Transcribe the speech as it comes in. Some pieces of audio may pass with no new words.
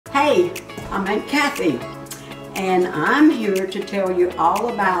Hey, I'm Aunt Cathy, and I'm here to tell you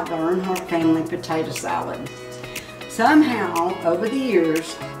all about the Earnhardt family potato salad. Somehow, over the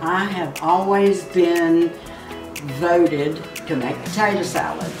years, I have always been voted to make potato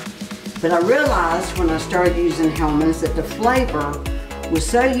salad. But I realized when I started using Hellmann's that the flavor was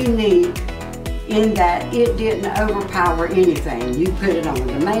so unique in that it didn't overpower anything. You put it on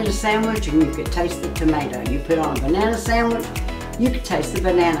a tomato sandwich and you could taste the tomato. You put it on a banana sandwich, you could taste the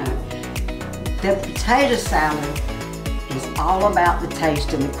banana. The potato salad is all about the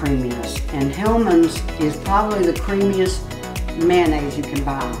taste and the creaminess. And Hellmann's is probably the creamiest mayonnaise you can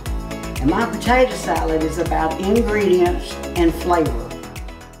buy. And my potato salad is about ingredients and flavor.